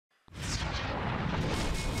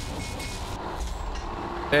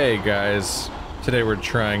Hey guys, today we're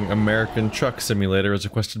trying American Truck Simulator as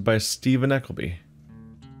requested by Stephen Eckleby.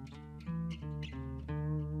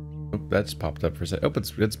 Oh, that's popped up for a sec. Oh,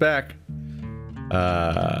 it's back.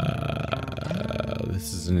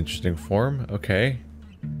 This is an interesting form. Okay.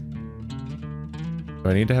 Do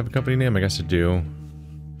I need to have a company name? I guess I do.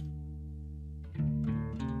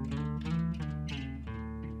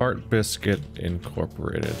 Heart Biscuit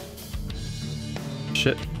Incorporated.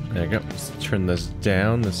 Shit. There you go. Let's turn this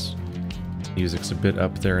down. This music's a bit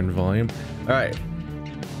up there in volume. Alright.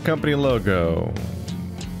 Company logo.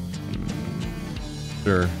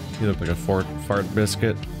 Sure. You look like a fart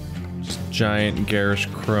biscuit. Just giant, garish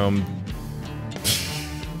chrome.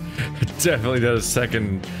 Definitely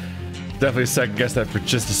second guess that for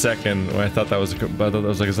just a second when I thought that was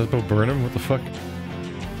like, is that Bo Burnham? What the fuck?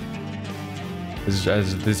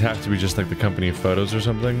 These have to be just like the company photos or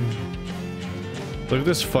something. Look at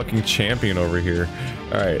this fucking champion over here.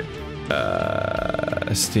 Alright.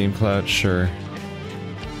 Steam Cloud, sure.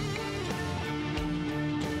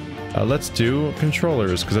 Let's do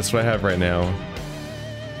controllers, because that's what I have right now.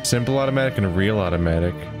 Simple automatic and real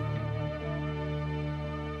automatic.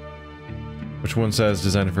 Which one says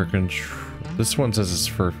designed for control? This one says it's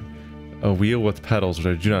for a wheel with pedals, which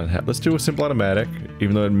I do not have. Let's do a simple automatic,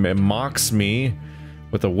 even though it mocks me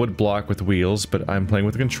with a wood block with wheels, but I'm playing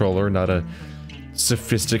with a controller, not a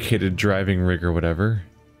sophisticated driving rig or whatever.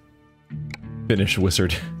 Finish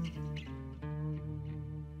wizard.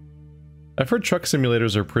 I've heard truck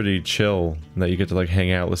simulators are pretty chill, that you get to like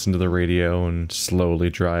hang out, listen to the radio, and slowly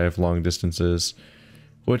drive long distances.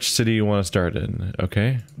 Which city you want to start in?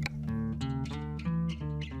 Okay.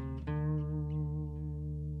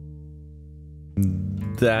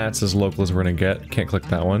 That's as local as we're gonna get. Can't click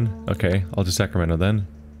that one. Okay, I'll do Sacramento then.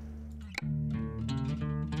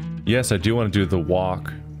 Yes, I do want to do the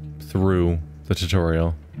walk through the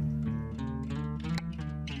tutorial.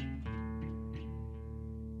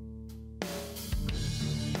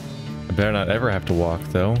 I better not ever have to walk,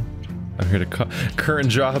 though. I'm here to current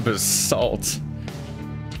job is salt.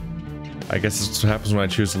 I guess this is what happens when I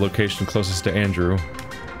choose the location closest to Andrew.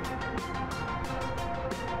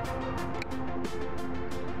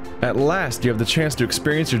 At last, you have the chance to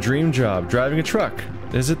experience your dream job, driving a truck.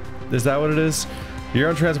 Is that what it is? Your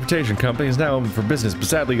own transportation company is now open for business, but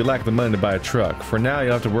sadly you lack the money to buy a truck. For now,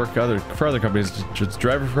 you'll have to work for other companies to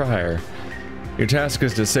driver for hire. Your task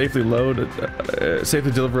is to safely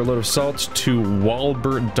deliver a load of salt to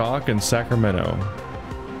Walbert Dock in Sacramento.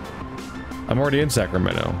 I'm already in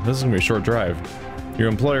Sacramento. This is gonna be a short drive. Your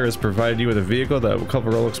employer has provided you with a vehicle that will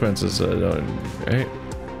cover all expenses. Right?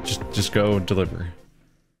 Just go deliver.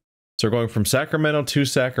 So we're going from Sacramento to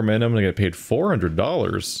Sacramento. I'm gonna get paid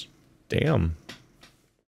 $400. Damn.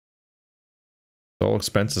 All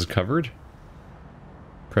expenses covered?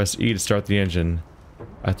 Press E to start the engine.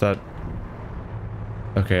 I thought...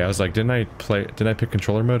 Okay, I was like, didn't I pick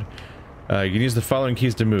controller mode? You can use the following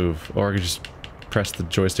keys to move, or I could just press the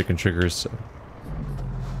joystick and triggers.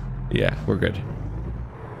 Yeah, we're good.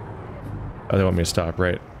 Oh, they want me to stop,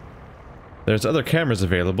 right? There's other cameras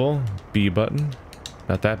available. B button.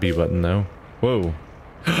 Not that B button, though. Whoa.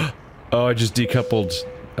 Oh, I just decoupled...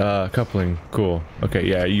 coupling. Cool. Okay,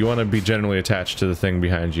 yeah, you want to be generally attached to the thing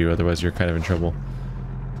behind you, otherwise you're kind of in trouble.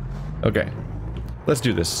 Okay. Let's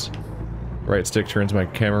do this. Right stick turns my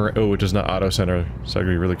camera. Oh, it does not auto center, so I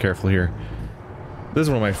gotta be really careful here. This is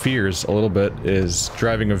one of my fears, a little bit, is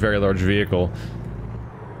driving a very large vehicle.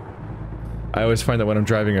 I always find that when I'm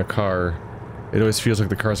driving a car, it always feels like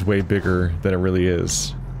the car's way bigger than it really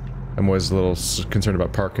is. I'm always a little concerned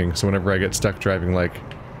about parking, so whenever I get stuck driving, like,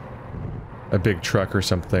 a big truck or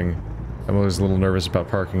something, I'm always a little nervous about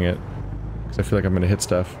parking it, because I feel like I'm gonna hit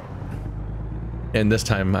stuff. And this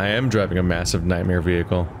time, I am driving a massive nightmare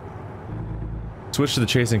vehicle. Switch to the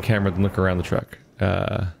chasing camera, then look around the truck.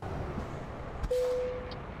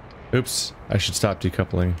 Oops, I should stop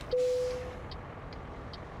decoupling.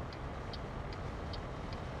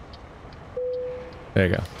 There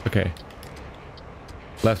you go, okay.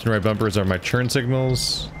 Left and right bumpers are my turn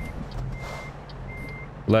signals.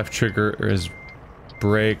 Left trigger is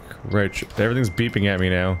brake, right everything's beeping at me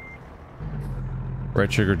now. Right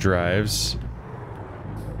trigger drives.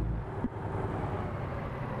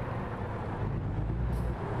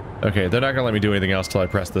 Okay, they're not gonna let me do anything else till I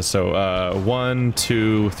press this, so 1,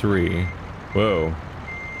 2, 3. Whoa.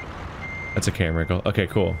 That's a camera angle. Okay,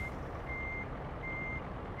 cool.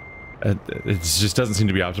 It just doesn't seem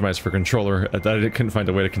to be optimized for controller. I couldn't find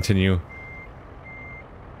a way to continue.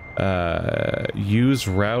 Use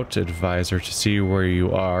route advisor to see where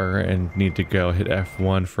you are and need to go. Hit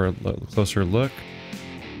F1 for a closer look.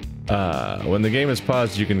 When the game is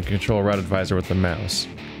paused, you can control Route Advisor with the mouse.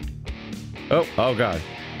 Oh god.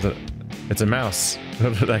 It's a mouse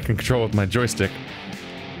that I can control with my joystick.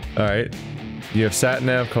 Alright. You have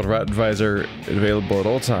sat-nav called Route Advisor available at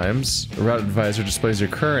all times. Route Advisor displays your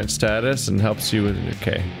current status and helps you with...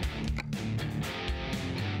 Okay.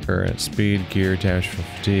 Current speed, gear, damage from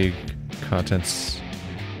fatigue, contents,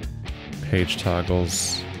 page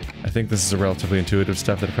toggles. I think this is a relatively intuitive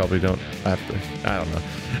stuff that I probably don't... I don't know.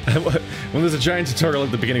 When there's a giant tutorial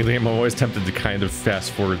at the beginning of the game, I'm always tempted to kind of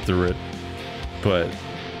fast forward through it. But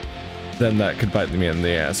then that could bite me in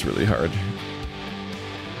the ass really hard.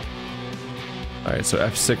 Alright, so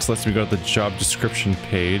F6 lets me go to the job description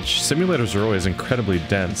page. Simulators are always incredibly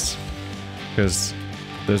dense. Because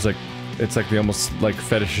there's like... It's like the almost like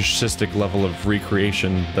fetishistic level of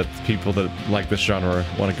recreation that people that like this genre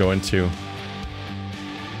want to go into.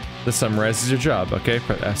 This summarizes your job, okay?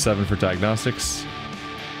 Press F7 for diagnostics.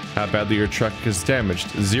 How badly your truck is damaged.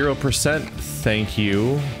 0%, thank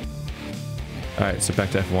you. Alright, so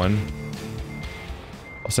back to F1.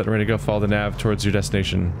 All set and ready to go. Follow the nav towards your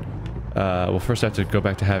destination. Well, first I have to go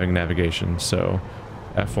back to having navigation, so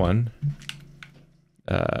F1.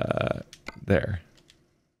 There.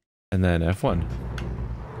 And then F1.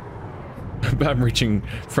 I'm reaching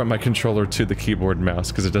from my controller to the keyboard and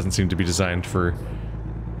mouse, because it doesn't seem to be designed for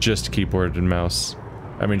just keyboard and mouse.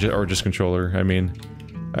 I mean, or just controller, I mean.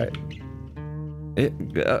 Alright.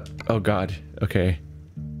 Oh god, okay.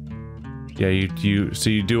 Yeah, so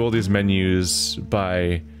you do all these menus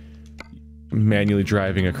by manually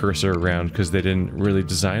driving a cursor around because they didn't really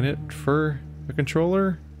design it for a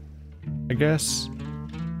controller, I guess.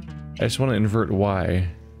 I just want to invert Y.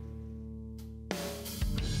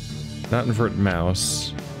 Not invert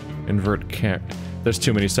mouse. Invert cam. There's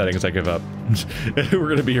too many settings, I give up. We're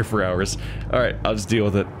gonna be here for hours. Alright, I'll just deal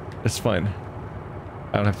with it. It's fine.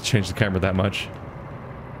 I don't have to change the camera that much.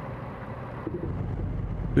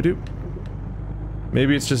 Boop.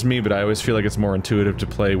 Maybe it's just me, but I always feel like it's more intuitive to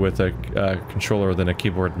play with a controller than a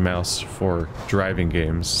keyboard and mouse for driving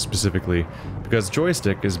games, specifically. Because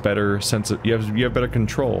joystick is better you have better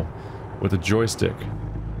control with a joystick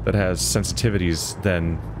that has sensitivities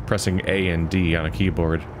than pressing A and D on a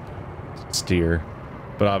keyboard to steer.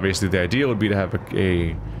 But obviously the idea would be to have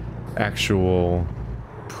a actual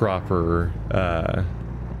proper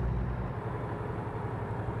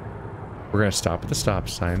we're gonna stop at the stop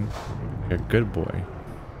sign. A good boy.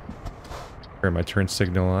 Turn my turn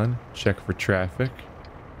signal on. Check for traffic.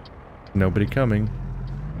 Nobody coming.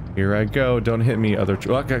 Here I go. Don't hit me, other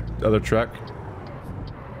truck. Other truck.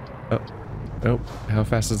 Oh, how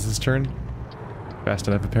fast is this turn? Fast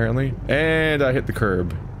enough, apparently. And I hit the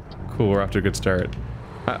curb. Cool, we're off to a good start.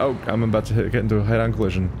 I'm about to get into a head-on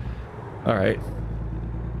collision. All right.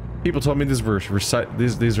 People told me these were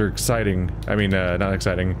these are exciting. I mean, not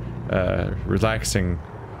exciting. Relaxing.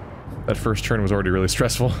 That first turn was already really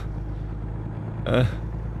stressful.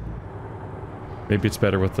 Maybe it's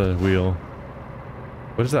better with the wheel.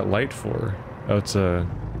 What is that light for? Oh, it's a...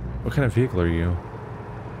 What kind of vehicle are you?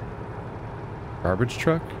 Garbage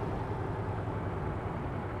truck?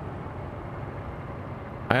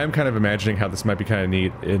 I am kind of imagining how this might be kind of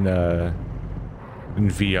neat in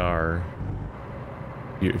VR.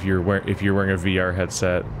 If you're wearing a VR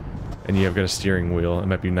headset and you have got a steering wheel, it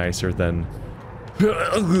might be nicer than...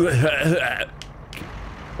 Oh,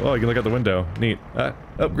 you can look out the window. Neat.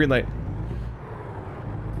 Oh, green light.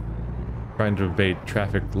 Trying to evade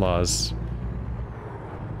traffic laws.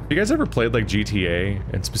 You guys ever played like GTA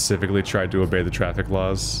and specifically tried to obey the traffic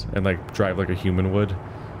laws and like drive like a human would?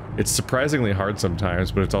 It's surprisingly hard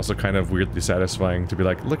sometimes, but it's also kind of weirdly satisfying to be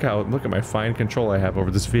like, look at my fine control I have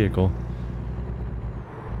over this vehicle.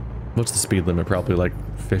 What's the speed limit? Probably like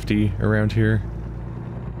 50 around here.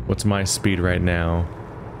 What's my speed right now?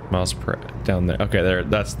 Miles per down there. Okay, there.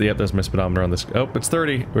 That's my speedometer on this. Oh, it's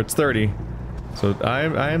 30. It's 30. So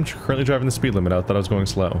I am currently driving the speed limit. I thought I was going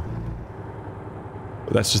slow.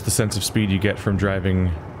 But that's just the sense of speed you get from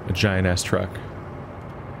driving a giant ass truck.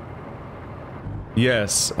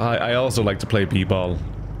 Yes, I also like to play b-ball.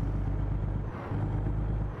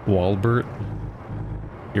 Walbert.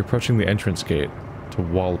 You're approaching the entrance gate to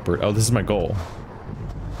Walbert. Oh, this is my goal.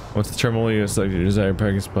 Once the terminal you select your desired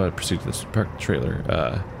parking spot, proceed to this park trailer.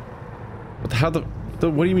 What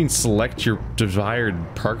do you mean select your desired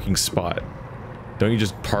parking spot? Don't you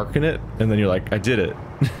just park in it? And then you're like, I did it.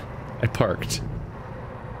 I parked.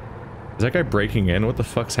 Is that guy breaking in? What the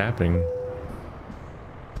fuck's happening?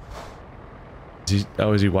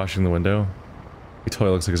 Is he washing the window? He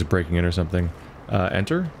totally looks like he's breaking in or something.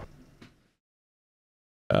 Enter?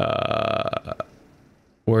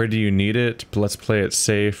 Where do you need it? Let's play it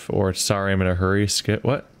safe, or sorry, I'm in a hurry. Skip.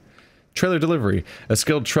 What? Trailer delivery. A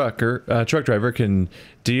skilled truck driver can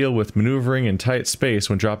deal with maneuvering in tight space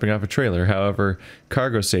when dropping off a trailer. However,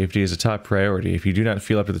 cargo safety is a top priority. If you do not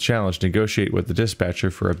feel up to the challenge, negotiate with the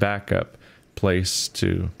dispatcher for a backup place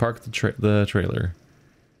to park the trailer.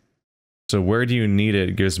 So where do you need it?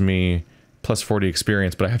 It gives me plus 40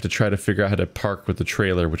 experience, but I have to try to figure out how to park with the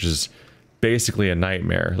trailer, which is basically a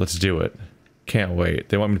nightmare. Let's do it. Can't wait.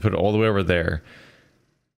 They want me to put it all the way over there.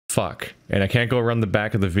 Fuck. And I can't go around the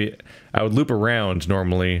back of the I would loop around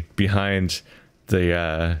normally behind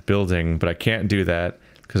the building, but I can't do that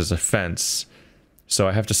because it's a fence. So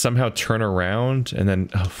I have to somehow turn around and then...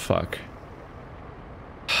 Oh, fuck.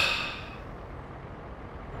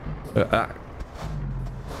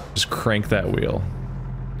 Just crank that wheel.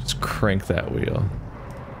 Just crank that wheel.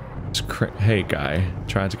 Hey, guy.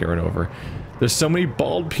 Trying to get run over. There's so many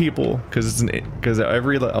bald people because a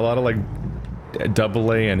lot of like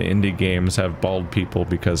AA and indie games have bald people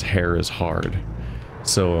because hair is hard.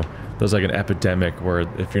 So there's like an epidemic where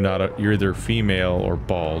if you're either female or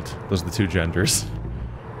bald. Those are the two genders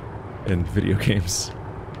in video games.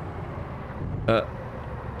 Or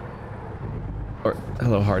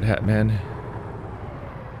hello, hard hat man.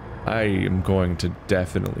 I am going to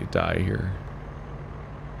definitely die here.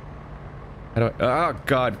 How do I? Oh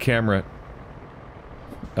God, camera.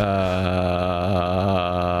 2,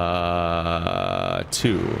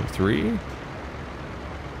 3,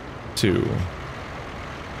 2.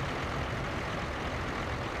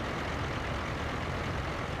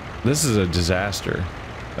 This is a disaster.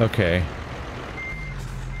 Okay.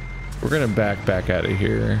 We're gonna back out of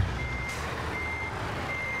here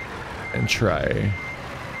and try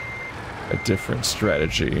a different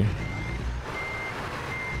strategy.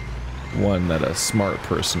 One that a smart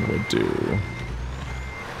person would do.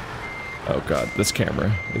 Oh god, this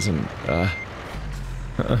camera isn't, I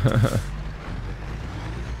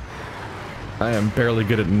am barely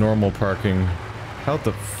good at normal parking. How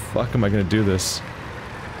the fuck am I gonna do this?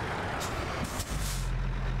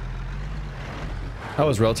 I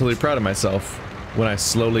was relatively proud of myself when I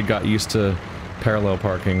slowly got used to parallel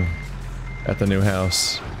parking at the new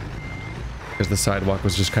house. Because the sidewalk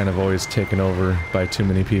was just kind of always taken over by too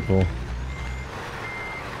many people.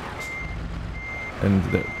 And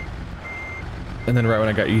then right when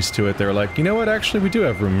I got used to it, they were like, you know what, actually we do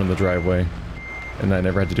have room in the driveway. And I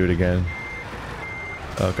never had to do it again.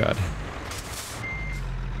 Oh god.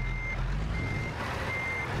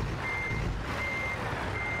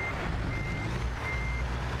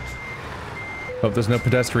 Hope there's no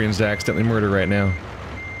pedestrians to accidentally murder right now.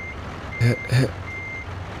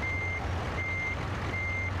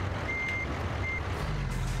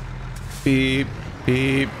 Beep,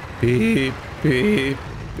 beep, beep, beep,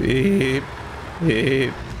 beep,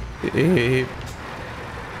 beep, beep,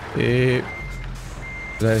 beep.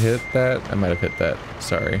 Did I hit that? I might have hit that.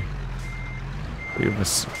 Sorry. We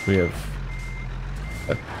have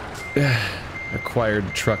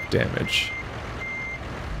acquired truck damage.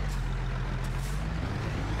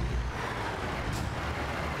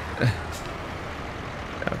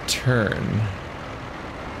 Now turn.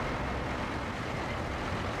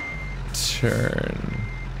 Turn.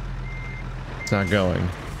 It's not going.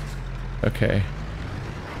 Okay.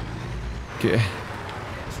 Okay.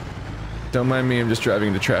 Don't mind me, I'm just driving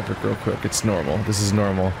into traffic real quick. It's normal. This is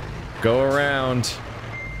normal. Go around.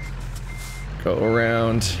 Go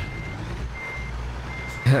around.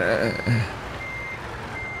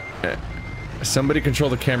 Somebody control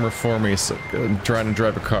the camera for me, so I'm trying to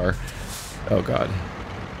drive a car. Oh god.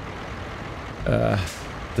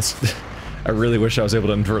 I really wish I was able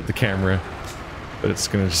to invert the camera, but it's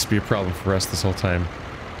gonna just be a problem for us this whole time.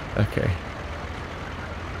 Okay.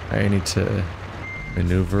 I need to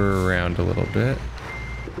maneuver around a little bit.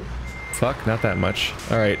 Fuck, not that much.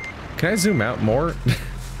 Alright, can I zoom out more?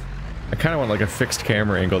 I kind of want like a fixed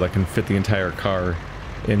camera angle that can fit the entire car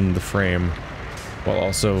in the frame, while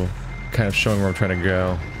also kind of showing where I'm trying to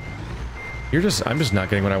go. I'm just not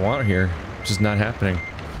getting what I want here. It's just not happening.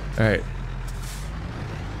 Alright.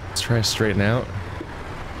 Let's try to straighten out.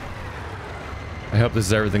 I hope this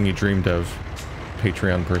is everything you dreamed of,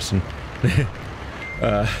 Patreon person.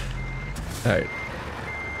 Alright.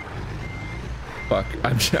 Fuck.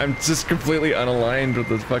 I'm just completely unaligned with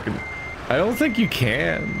this fucking... I don't think you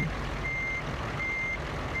can.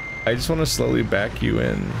 I just want to slowly back you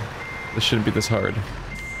in. This shouldn't be this hard.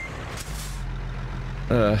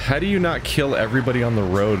 How do you not kill everybody on the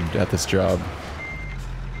road at this job?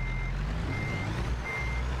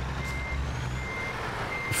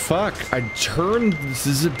 Fuck, I turned...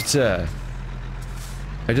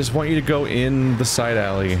 I just want you to go in the side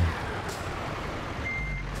alley.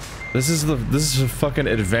 This is a fucking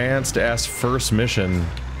advanced ass first mission.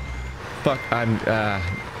 Fuck, I'm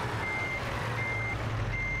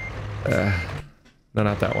no,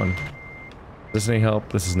 not that one. Is this any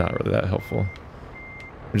help? This is not really that helpful.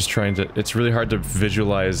 I'm just trying to, it's really hard to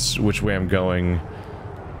visualize which way I'm going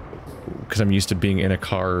because I'm used to being in a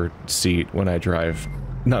car seat when I drive,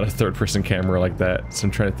 not a third person camera like that. So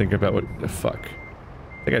I'm trying to think about what the fuck.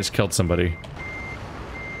 I think I just killed somebody.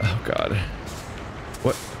 Oh god.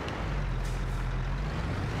 What?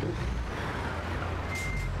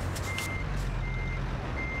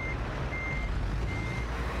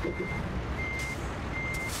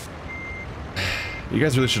 You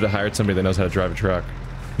guys really should have hired somebody that knows how to drive a truck.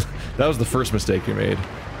 That was the first mistake you made,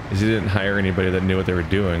 is you didn't hire anybody that knew what they were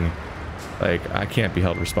doing. Like, I can't be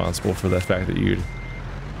held responsible for the fact that you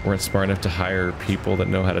weren't smart enough to hire people that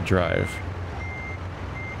know how to drive.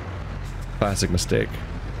 Classic mistake.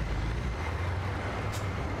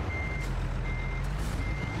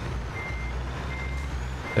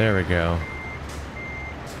 There we go.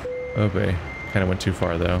 Oh boy, kind of went too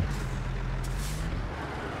far though.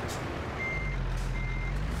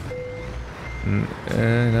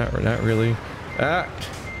 Not really. Ah!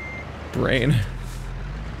 Brain.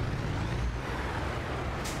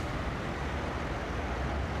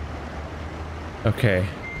 Okay.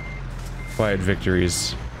 Quiet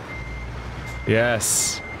victories.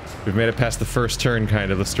 Yes! We've made it past the first turn,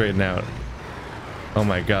 kind of. Let's straighten out. Oh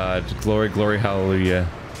my god. Glory, glory, hallelujah.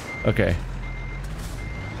 Okay.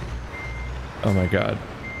 Oh my god.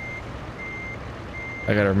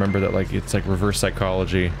 I gotta remember that, like, it's like reverse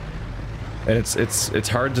psychology. And it's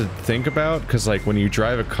hard to think about, because like when you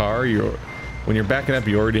drive a car, when you're backing up,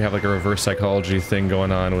 you already have like a reverse psychology thing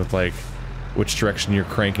going on with like which direction you're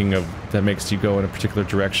cranking of that makes you go in a particular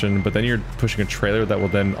direction, but then you're pushing a trailer that will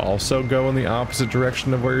then also go in the opposite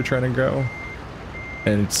direction of where you're trying to go.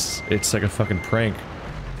 And it's like a fucking prank.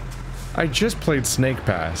 I just played Snake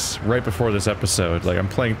Pass right before this episode. Like, I'm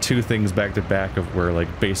playing two things back to back of where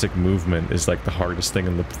like basic movement is like the hardest thing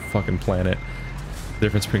on the fucking planet. The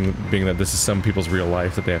difference being that this is some people's real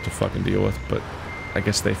life that they have to fucking deal with, but I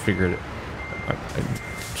guess they figured it.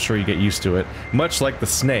 I'm sure you get used to it. Much like the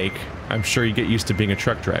snake, I'm sure you get used to being a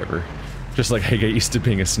truck driver. Just like I get used to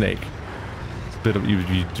being a snake. It's a bit of,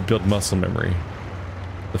 you build muscle memory.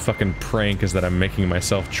 The fucking prank is that I'm making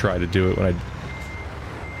myself try to do it when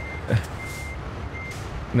I...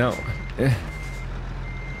 No.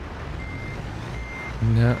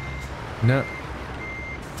 No. No.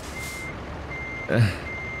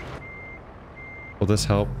 Will this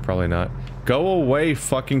help? Probably not. Go away,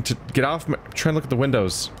 fucking get off my- try and look at the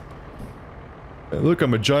windows. Look,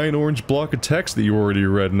 I'm a giant orange block of text that you already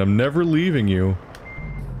read, and I'm never leaving you.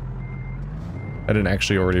 I didn't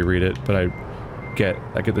actually already read it, but I get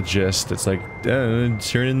the gist. It's like,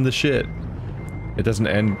 turn in the shit. It doesn't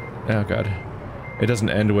end- oh god. It doesn't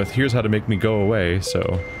end with, here's how to make me go away, so...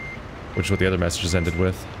 which is what the other messages ended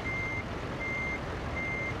with.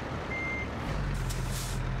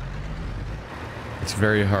 It's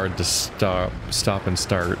very hard to stop and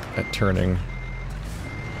start at turning.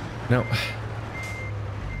 No.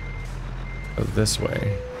 Go this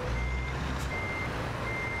way.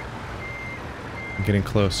 I'm getting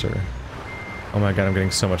closer. Oh my god, I'm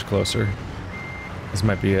getting so much closer. This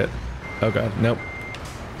might be it. Oh god, nope.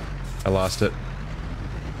 I lost it.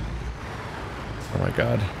 Oh my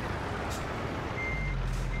god.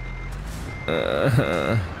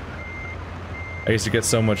 I used to get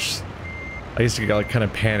so much... I used to get like kind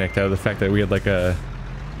of panicked out of the fact that we had like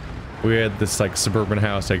this like suburban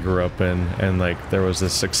house I grew up in, and like there was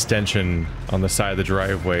this extension on the side of the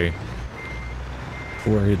driveway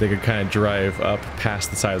where they could kind of drive up past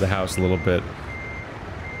the side of the house a little bit.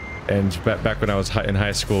 And back when I was in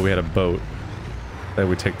high school, we had a boat that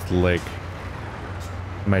we'd take to the lake.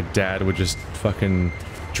 My dad would just fucking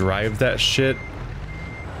drive that shit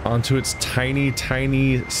onto its tiny,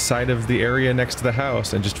 tiny side of the area next to the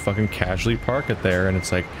house and just fucking casually park it there, and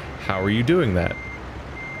it's like, how are you doing that?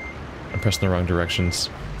 I'm pressing the wrong directions.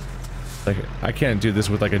 Like, I can't do this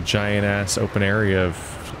with like a giant ass open area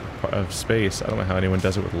of space. I don't know how anyone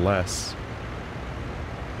does it with less.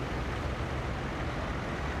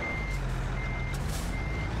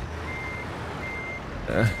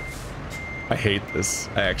 I hate this.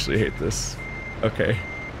 I actually hate this. Okay.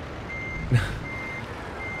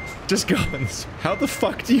 Just go. How the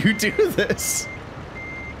fuck do you do this?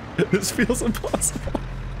 This feels impossible.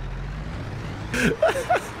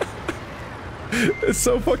 It's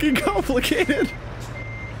so fucking complicated.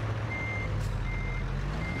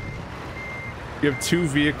 You have two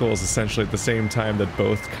vehicles essentially at the same time that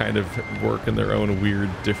both kind of work in their own weird,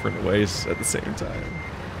 different ways at the same time.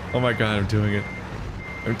 Oh my god, I'm doing it.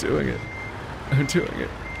 I'm doing it. I'm doing it.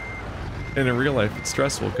 And in real life, it's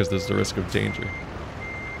stressful because there's the risk of danger.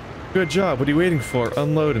 Good job. What are you waiting for?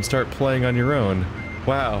 Unload and start playing on your own.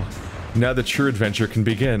 Wow. Now the true adventure can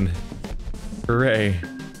begin. Hooray.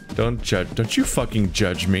 Don't judge. Don't you fucking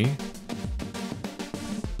judge me.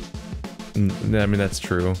 I mean, that's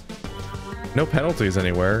true. No penalties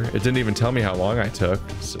anywhere. It didn't even tell me how long I took.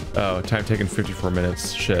 So, oh, time taken 54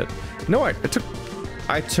 minutes. Shit. No, I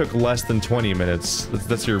took less than 20 minutes.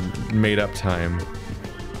 That's your made up time.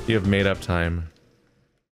 You have made up time.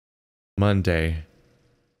 Monday,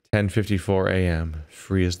 10:54 a.m.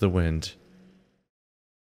 Free as the wind.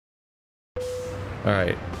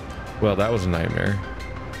 Alright. Well, that was a nightmare.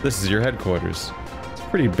 This is your headquarters. It's a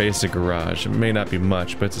pretty basic garage. It may not be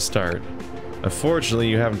much, but it's a start. Unfortunately,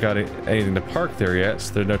 you haven't got anything to park there yet,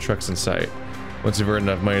 so there are no trucks in sight. Once you've earned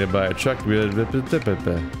enough money to buy a truck...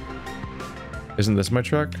 Isn't this my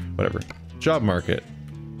truck? Whatever. Job market.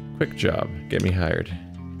 Quick job. Get me hired.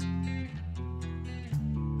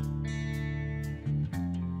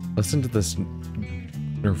 Listen to this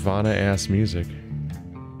Nirvana-ass music.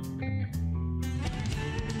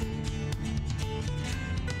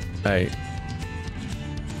 Hey.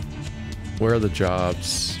 Where are the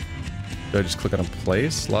jobs? Do I just click on a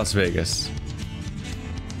place? Las Vegas.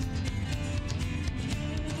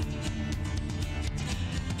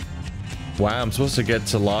 Wow, I'm supposed to get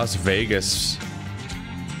to Las Vegas.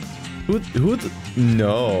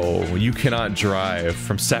 No, you cannot drive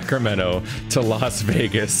from Sacramento to Las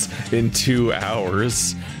Vegas in 2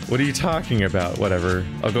 hours. What are you talking about? Whatever.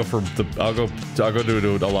 I'll go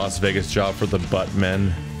do a Las Vegas job for the butt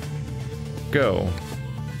men. Go.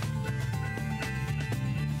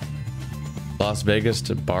 Las Vegas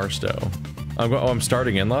to Barstow. I'm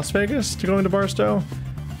starting in Las Vegas to go into Barstow?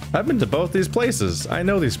 I've been to both these places. I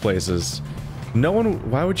know these places. No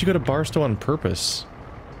one... Why would you go to Barstow on purpose?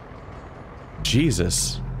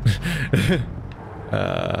 Jesus. Do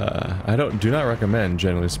not recommend,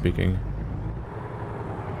 generally speaking.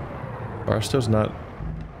 Barstow's not...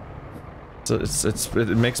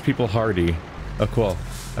 It makes people hardy. Oh, cool.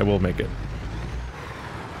 I will make it.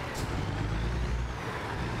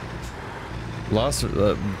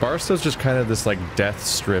 Barstow's just kind of this like death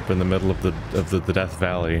strip in the middle of the Death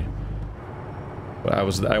Valley. I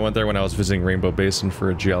went there when I was visiting Rainbow Basin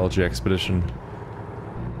for a geology expedition,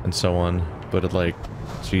 and so on. But it, like,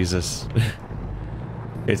 Jesus,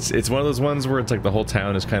 it's one of those ones where it's like the whole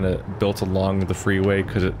town is kind of built along the freeway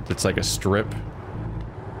because it's like a strip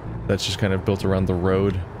that's just kind of built around the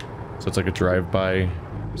road, so it's like a drive-by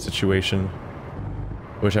situation.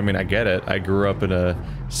 Which, I mean, I get it. I grew up in a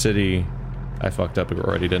city. I fucked up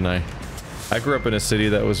already, didn't I? I grew up in a city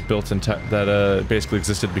that was built in that basically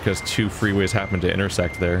existed because 2 freeways happened to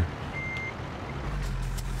intersect there.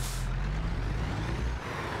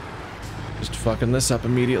 Just fucking this up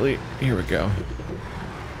immediately. Here we go.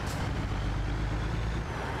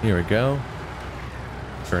 Here we go.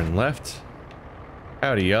 Turn left.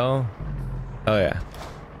 Howdy, y'all. Oh yeah.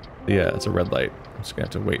 Yeah, it's a red light. I'm just gonna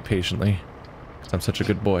have to wait patiently. Because I'm such a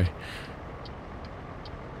good boy.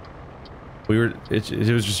 We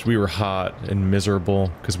were hot and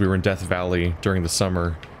miserable because we were in Death Valley during the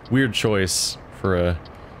summer. Weird choice for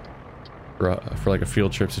like a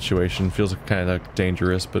field trip situation. Feels kind of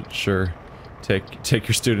dangerous, but sure. Take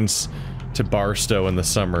your students to Barstow in the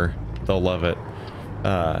summer. They'll love it.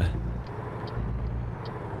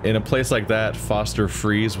 In a place like that, Foster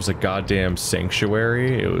Freeze was a goddamn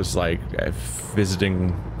sanctuary. It was like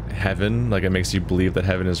visiting heaven. Like, it makes you believe that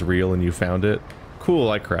heaven is real and you found it. Cool,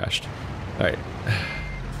 I crashed. Alright.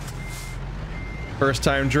 First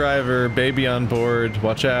time driver, baby on board.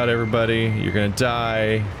 Watch out, everybody. You're gonna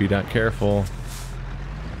die if you're not careful.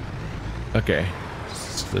 Okay.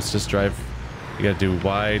 Let's just drive. You gotta do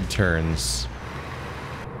wide turns.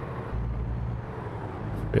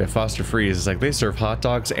 Yeah, Foster Freeze is like, they serve hot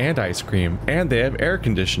dogs and ice cream, and they have air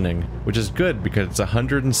conditioning, which is good because it's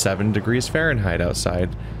 107 degrees Fahrenheit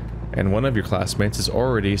outside, and one of your classmates has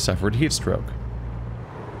already suffered heat stroke.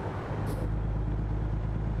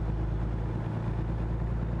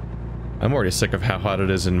 I'm already sick of how hot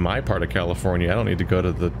it is in my part of California. I don't need to go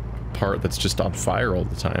to the part that's just on fire all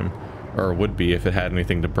the time. Or would be if it had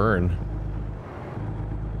anything to burn.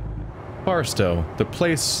 Barstow, the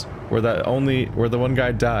place where the one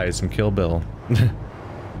guy dies in Kill Bill.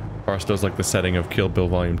 Barstow's like the setting of Kill Bill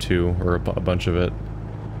Volume 2, or a bunch of it.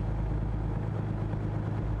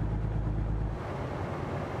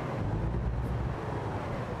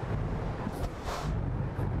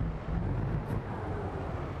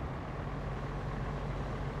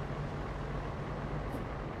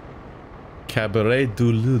 Cabaret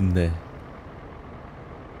du Lune.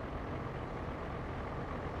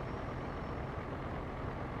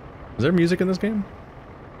 Is there music in this game?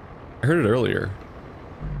 I heard it earlier.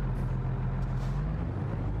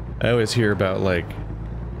 I always hear about, like,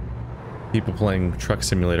 people playing truck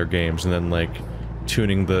simulator games and then, like,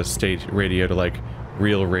 tuning the state radio to, like,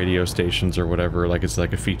 real radio stations or whatever, like it's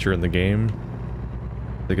like a feature in the game.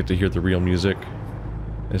 They get to hear the real music.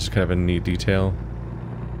 It's kind of a neat detail.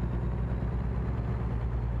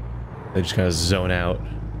 They just kind of zone out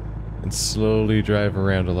and slowly drive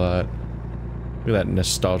around a lot. Look at that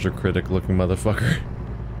nostalgia critic looking motherfucker.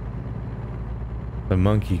 The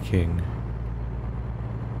Monkey King.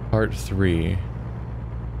 Part 3.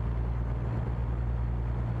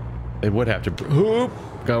 They would have to... Oop!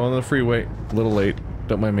 Got on the freeway. A little late.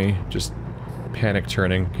 Don't mind me. Just panic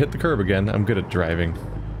turning. Hit the curb again. I'm good at driving.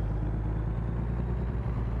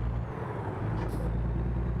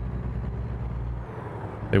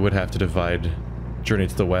 They would have to divide Journey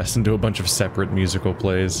to the West into a bunch of separate musical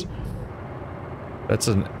plays. That's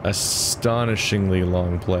an astonishingly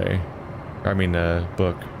long play. I mean,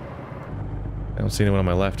 book. I don't see anyone on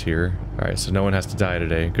my left here. Alright, so no one has to die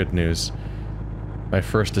today. Good news. My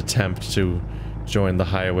first attempt to join the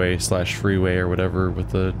highway slash freeway or whatever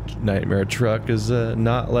with the nightmare truck is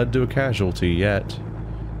not led to a casualty yet.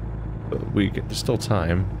 But there's still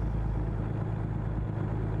time.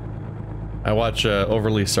 I watch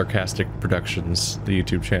Overly Sarcastic Productions, the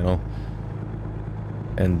YouTube channel,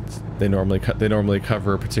 and they normally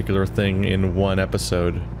cover a particular thing in one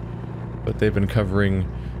episode, but they've been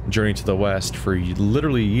covering Journey to the West for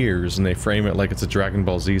literally years, and they frame it like it's a Dragon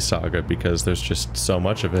Ball Z saga because there's just so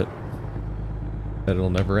much of it that it'll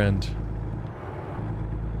never end.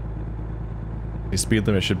 The speed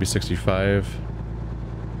limit should be 65,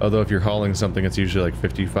 although if you're hauling something it's usually like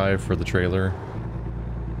 55 for the trailer.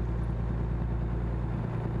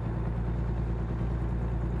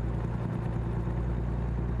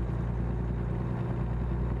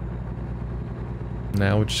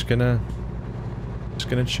 Now we're just gonna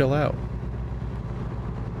chill out.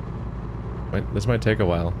 Wait, this might take a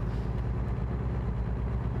while.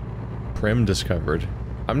 Prim discovered.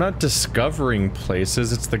 I'm not discovering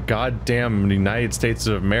places, it's the goddamn United States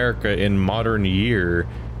of America in modern year.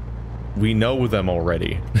 We know them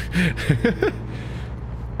already.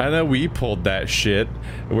 I know we pulled that shit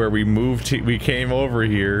where we came over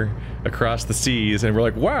here across the seas and we're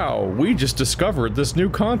like, wow, we just discovered this new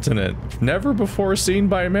continent never before seen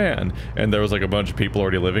by man, and there was like a bunch of people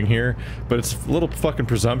already living here, but it's a little fucking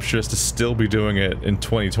presumptuous to still be doing it in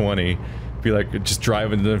 2020. Be like, just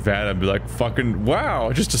drive into Nevada and be like, fucking wow,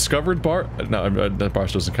 I just discovered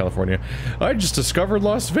Barstow's in California. I just discovered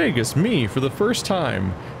Las Vegas, me, for the first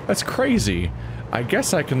time. That's crazy. I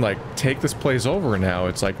guess I can like take this place over now,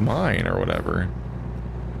 it's like mine or whatever.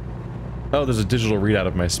 Oh, there's a digital readout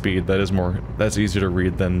of my speed. That's easier to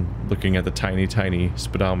read than looking at the tiny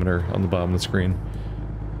speedometer on the bottom of the screen.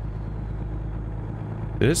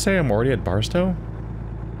 Did it say I'm already at Barstow?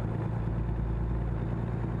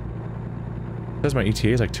 It says my ETA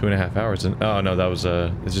is like 2.5 hours. And oh no, that was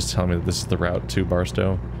it's just telling me that this is the route to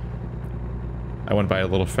Barstow. I went by a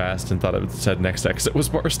little fast and thought it said next exit was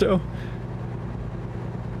Barstow.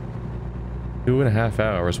 2.5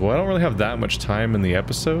 hours. Well, I don't really have that much time in the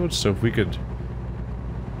episode, so if we could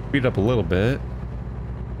speed up a little bit.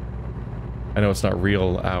 I know it's not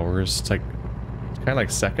real hours. It's kind of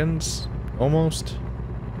like seconds, almost.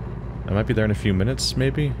 I might be there in a few minutes,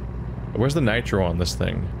 maybe. Where's the nitro on this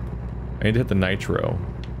thing? I need to hit the nitro.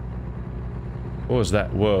 What was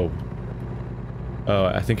that? Whoa.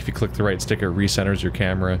 I think if you click the right stick, it recenters your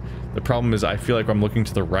camera. The problem is I feel like I'm looking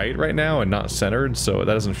to the right now and not centered, so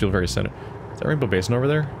that doesn't feel very centered. Is that Rainbow Basin over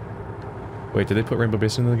there? Wait, did they put Rainbow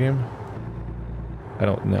Basin in the game? I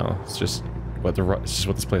don't know. It's just what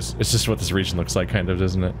this region looks like, kind of,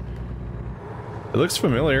 doesn't it? It looks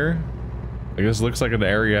familiar. I guess it looks like an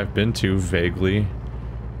area I've been to vaguely.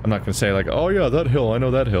 I'm not gonna say like, oh yeah, that hill, I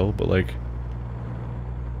know that hill, but like,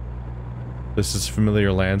 this is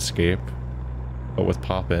familiar landscape, but with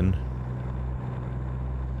pop-in.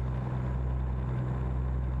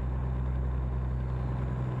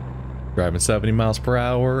 Driving 70 miles per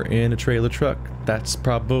hour in a trailer truck. That's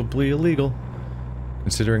probably illegal.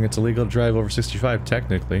 Considering it's illegal to drive over 65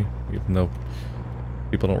 technically, even though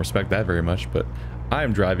people don't respect that very much, but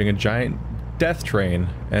I'm driving a giant death train,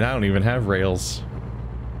 and I don't even have rails.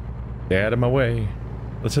 Stay out of my way.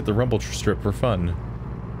 Let's hit the rumble strip for fun.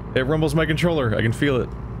 It rumbles my controller. I can feel it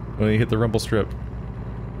when you hit the rumble strip.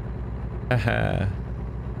 Haha.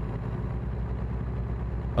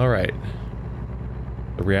 Alright.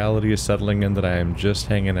 The reality is settling in that I am just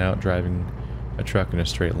hanging out, driving a truck in a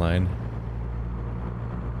straight line.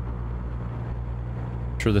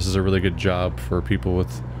 I'm sure this is a really good job for people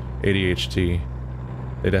with ADHD.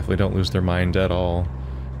 They definitely don't lose their mind at all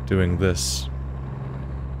doing this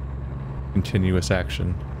continuous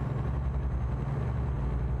action.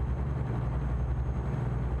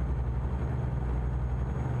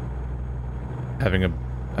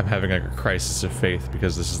 I'm having a crisis of faith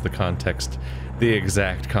because this is the context, the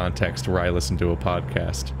exact context where I listen to a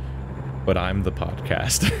podcast. But I'm the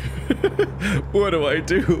podcast. What do I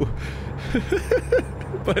do?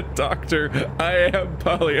 But doctor, I am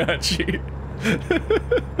Pagliacci.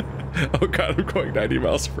 Oh god, I'm going 90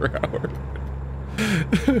 miles per hour.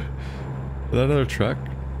 Is that another truck?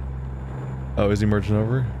 Oh, is he merging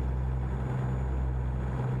over?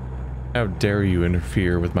 How dare you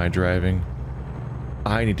interfere with my driving?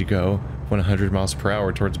 I need to go 100 miles per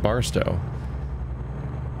hour towards Barstow.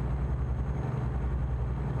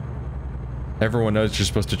 Everyone knows you're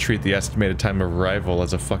supposed to treat the estimated time of arrival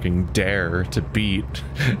as a fucking dare to beat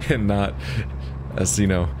and not as, you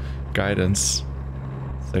know, guidance.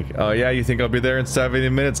 It's like, oh yeah, you think I'll be there in 70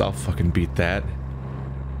 minutes? I'll fucking beat that.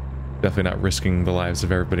 Definitely not risking the lives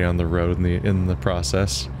of everybody on the road in the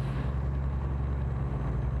process.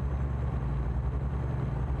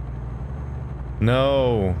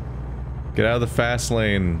 No! Get out of the fast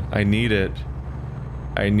lane. I need it.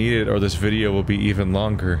 I need it or this video will be even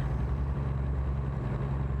longer.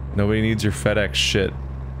 Nobody needs your FedEx shit.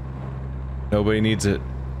 Nobody needs it.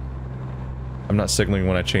 I'm not signaling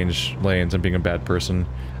when I change lanes. I'm being a bad person.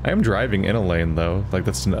 I am driving in a lane though. Like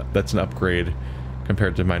that's an upgrade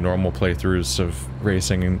compared to my normal playthroughs of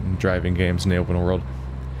racing and driving games in the open world.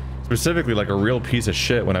 Specifically, like a real piece of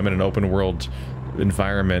shit when I'm in an open world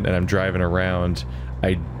environment and I'm driving around,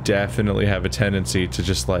 I definitely have a tendency to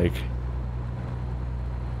just like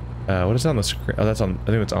what is on the screen? Oh, that's on, I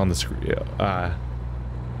think it's on the screen.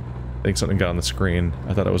 I think something got on the screen.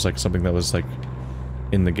 I thought it was like something that was like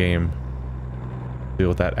in the game. Deal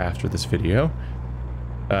with that after this video.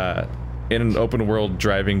 In an open world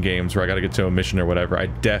driving games where I gotta get to a mission or whatever, I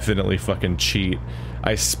definitely fucking cheat.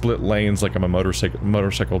 I split lanes like I'm a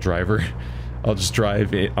motorcycle driver. I'll just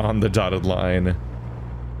drive it on the dotted line.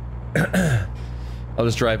 I'll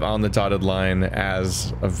just drive on the dotted line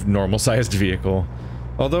as a normal-sized vehicle.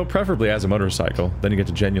 Although, preferably as a motorcycle. Then you get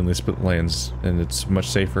to genuinely split lanes, and it's much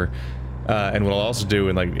safer. And what I'll also do,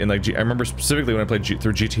 I remember specifically when I played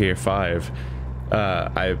through GTA 5,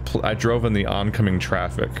 I drove in the oncoming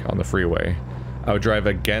traffic on the freeway. I would drive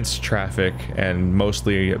against traffic and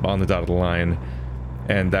mostly on the dotted line.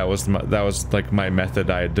 And that was like my method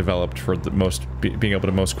I had developed for the being able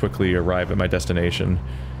to most quickly arrive at my destination,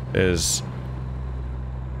 is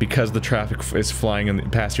because the traffic is flying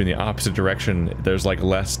past you in the opposite direction. There's like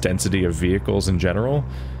less density of vehicles in general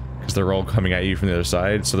because they're all coming at you from the other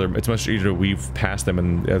side. So it's much easier to weave past them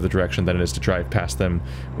in the other direction than it is to drive past them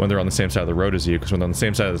when they're on the same side of the road as you. Because when they're on the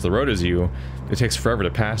same side of the road as you, it takes forever to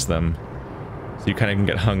pass them. So you kind of can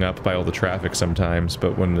get hung up by all the traffic sometimes,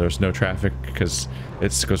 but when there's no traffic, because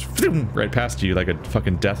it goes right past you like a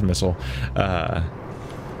fucking death missile,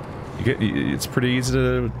 it's pretty easy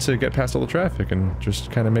to get past all the traffic and just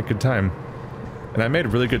kind of make good time. And I made a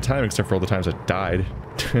really good time except for all the times I died.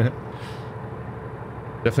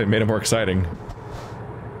 Definitely made it more exciting.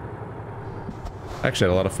 I actually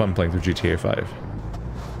had a lot of fun playing through GTA 5.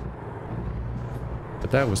 But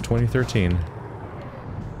that was 2013. It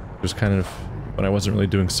was kind of when I wasn't really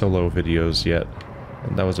doing solo videos yet.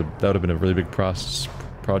 And that would have been a really big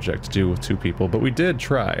project to do with 2 people, but we did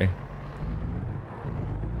try.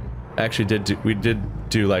 Actually we did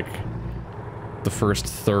do like the first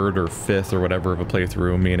 3rd or 5th or whatever of a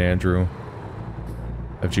playthrough, me and Andrew,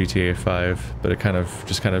 of GTA 5, but it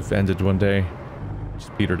just kind of ended one day,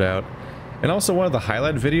 just petered out. And also one of the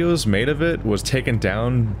highlight videos made of it was taken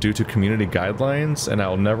down due to community guidelines, and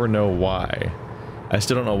I'll never know why. I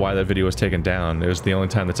still don't know why that video was taken down. It was the only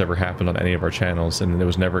time that's ever happened on any of our channels, and it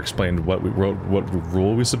was never explained what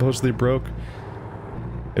rule we supposedly broke.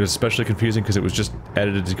 It was especially confusing because it was just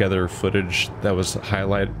edited together footage that was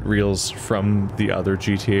highlight reels from the other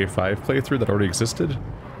GTA 5 playthrough that already existed.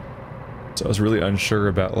 So I was really unsure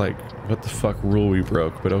about, like, what the fuck rule we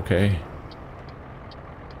broke, but okay.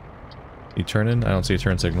 You turn in? I don't see a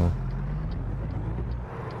turn signal.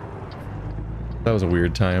 That was a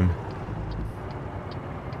weird time.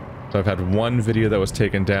 So I've had one video that was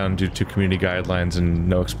taken down due to community guidelines and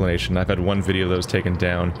no explanation. I've had one video that was taken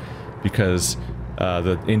down because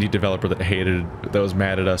the indie developer that was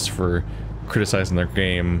mad at us for criticizing their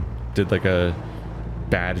game did like a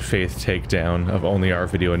bad faith takedown of only our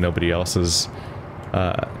video and nobody else's,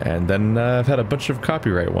 And then I've had a bunch of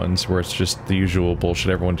copyright ones where it's just the usual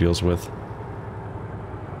bullshit everyone deals with.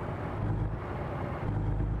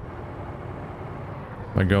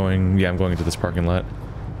 Am I going? Yeah, I'm going into this parking lot.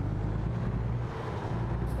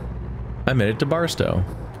 I made it to Barstow.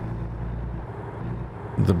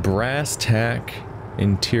 The brass tack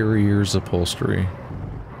interiors upholstery.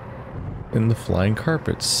 In the flying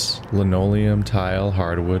carpets. Linoleum, tile,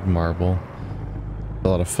 hardwood, marble. A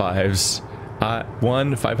lot of fives.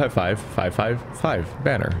 1, 5, 5, 5, 5, 5, 5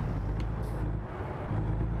 banner.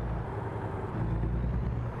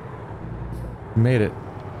 Made it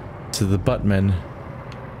to the Buttman.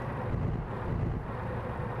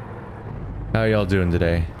 How y'all doing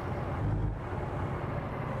today?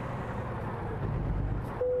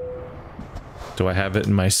 Do I have it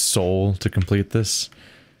in my soul to complete this?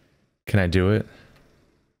 Can I do it?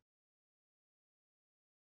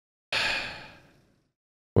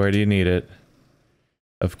 Where do you need it?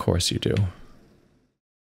 Of course you do.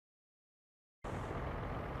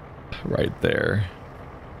 Right there.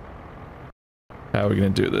 How are we gonna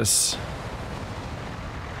do this?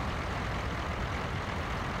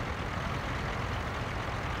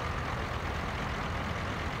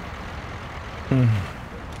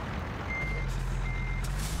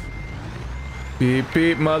 Beep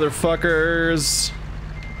beep, motherfuckers!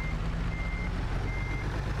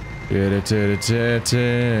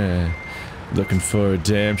 Looking for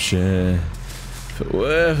redemption for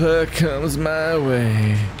whatever comes my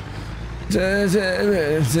way. I'm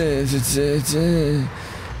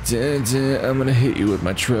gonna hit you with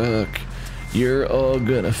my truck. You're all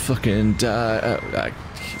gonna fucking die. I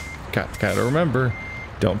gotta remember,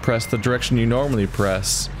 don't press the direction you normally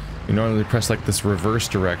press. You normally press like this reverse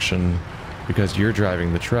direction because you're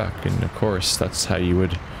driving the truck, and of course that's how you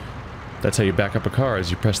back up a car,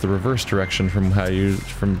 is you press the reverse direction from how you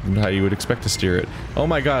would expect to steer it. Oh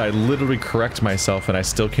my god, I literally correct myself and I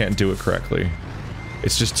still can't do it correctly.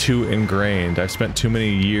 It's just too ingrained. I've spent too many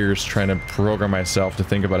years trying to program myself to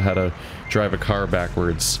think about how to drive a car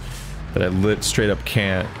backwards that I straight up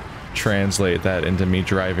can't translate that into me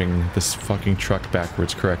driving this fucking truck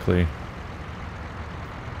backwards correctly.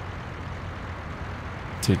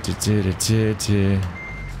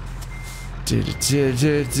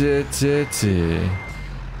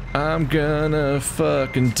 I'm gonna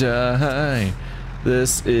fucking die.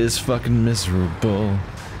 This is fucking miserable.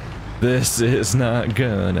 This is not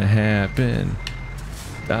gonna happen.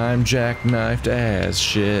 I'm jackknifed as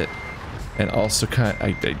shit. And also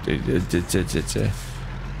I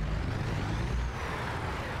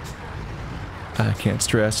can't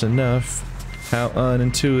stress enough how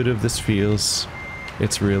unintuitive this feels.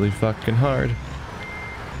 It's really fucking hard.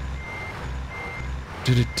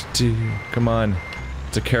 Come on.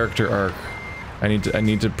 It's a character arc. I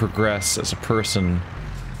need to progress as a person.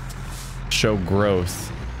 Show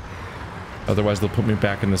growth. Otherwise they'll put me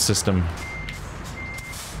back in the system.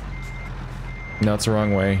 No, it's the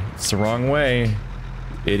wrong way. It's the wrong way.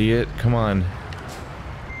 Idiot. Come on.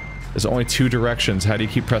 There's only 2 directions. How do you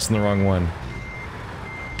keep pressing the wrong one?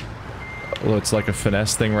 Well, it's like a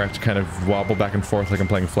finesse thing where I have to kind of wobble back and forth like I'm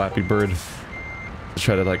playing Flappy Bird. To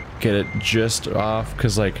try to like get it just off,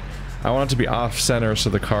 because like I want it to be off center so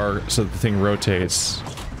the thing rotates.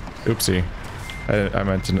 Oopsie. I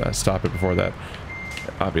meant to stop it before that,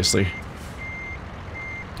 obviously.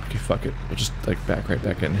 Okay, fuck it. We'll just like back right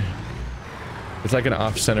back in. It's like an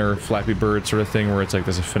off-center Flappy Bird sort of thing where it's like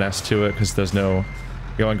there's a finesse to it because there's no... You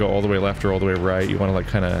don't want to go all the way left or all the way right. You want to like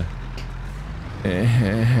kind of...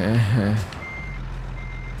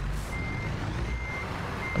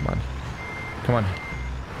 Come on. Come on.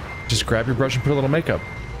 Just grab your brush and put a little makeup.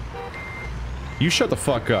 You shut the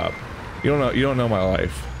fuck up. You don't know my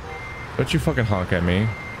life. Don't you fucking honk at me.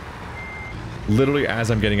 Literally as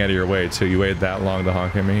I'm getting out of your way too. You waited that long to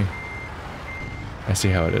honk at me. I see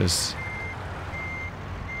how it is.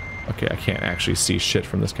 Okay, I can't actually see shit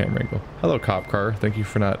from this camera angle. Hello, cop car. Thank you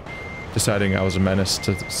for not deciding I was a menace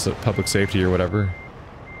to public safety or whatever.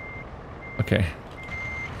 Okay.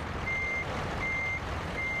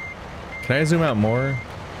 Can I zoom out more?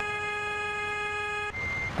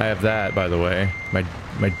 I have that, by the way.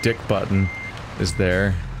 My dick button is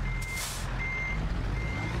there.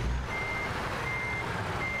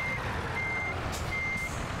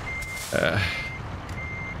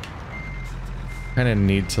 Kind of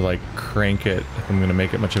need to like crank it if I'm gonna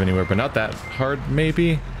make it much of anywhere, but not that hard,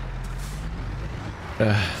 maybe.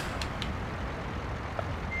 I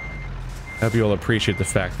hope you all appreciate the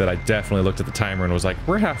fact that I definitely looked at the timer and was like,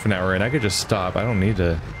 we're half an hour in, I could just stop. I don't need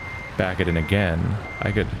to back it in again.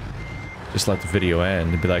 I could just let the video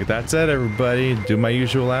end and be like, that's it everybody, do my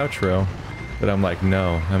usual outro. But I'm like,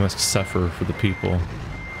 no, I must suffer for the people.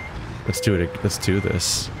 Let's do it. Let's do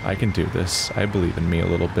this. I can do this. I believe in me a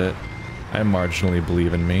little bit. I marginally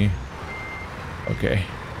believe in me. Okay.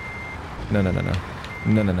 No, no, no, no.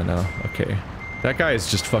 No, no, no, no. Okay. That guy is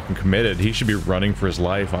just fucking committed. He should be running for his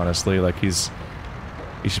life, honestly. Like, he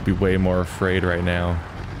should be way more afraid right now.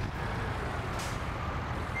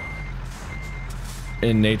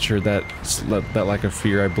 In nature, that lack of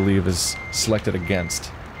fear, I believe, is selected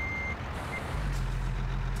against.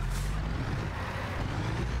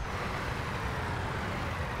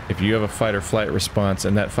 If you have a fight or flight response,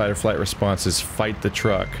 and that fight or flight response is fight the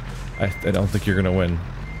truck, I don't think you're gonna win,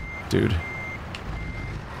 dude.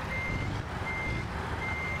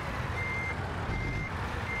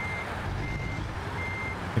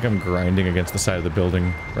 I think I'm grinding against the side of the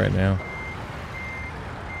building right now.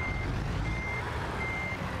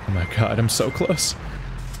 Oh my god, I'm so close.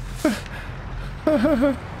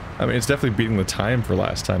 I mean, it's definitely beating the time for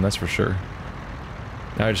last time, that's for sure.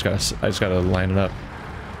 Now I just gotta line it up.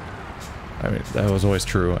 I mean, that was always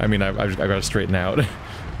true. I mean, I gotta straighten out.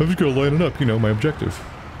 I'm just gonna line it up, you know, my objective.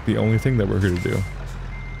 The only thing that we're here to do.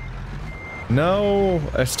 No!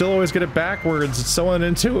 I still always get it backwards. It's so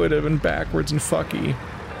unintuitive and backwards and fucky.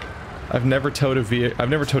 I've never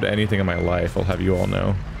towed anything in my life, I'll have you all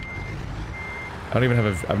know. I don't even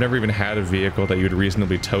have I've never even had a vehicle that you'd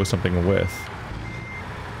reasonably tow something with.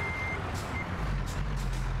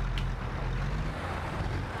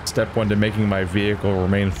 Step 1 to making my vehicle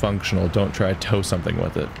remain functional, don't try to tow something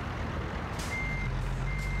with it.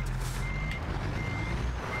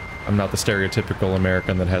 I'm not the stereotypical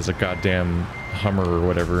American that has a goddamn Hummer or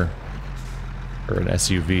whatever. Or an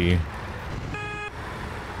SUV.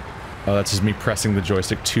 Oh, that's just me pressing the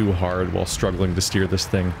joystick too hard while struggling to steer this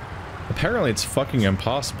thing. Apparently it's fucking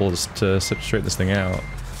impossible to straighten this thing out.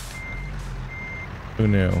 Who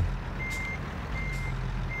knew?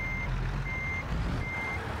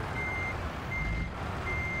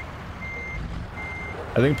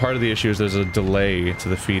 I think part of the issue is there's a delay to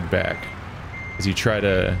the feedback. As you try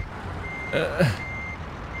to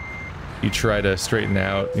straighten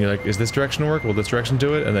out, and you're like, is this direction work? Will this direction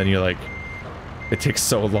do it? And then you're like, it takes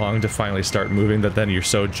so long to finally start moving that then you're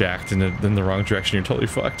so jacked in the wrong direction, you're totally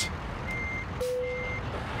fucked.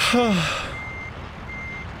 I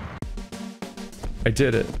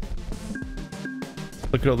did it.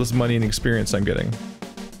 Look at all this money and experience I'm getting.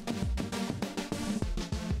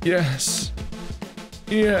 Yes.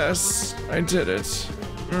 Yes, I did it.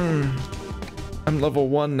 I'm level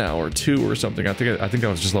 1 now, or 2 or something. I think I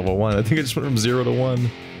was just level 1. I think I just went from 0 to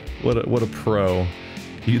 1. What a pro.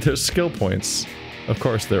 There's skill points. Of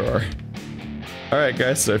course there are. Alright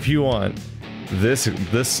guys, so if you want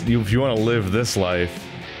if you want to live this life,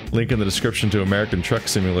 link in the description to American Truck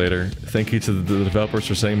Simulator. Thank you to the developers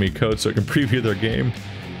for sending me code so I can preview their game.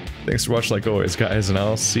 Thanks for watching like always, guys, and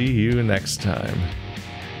I'll see you next time.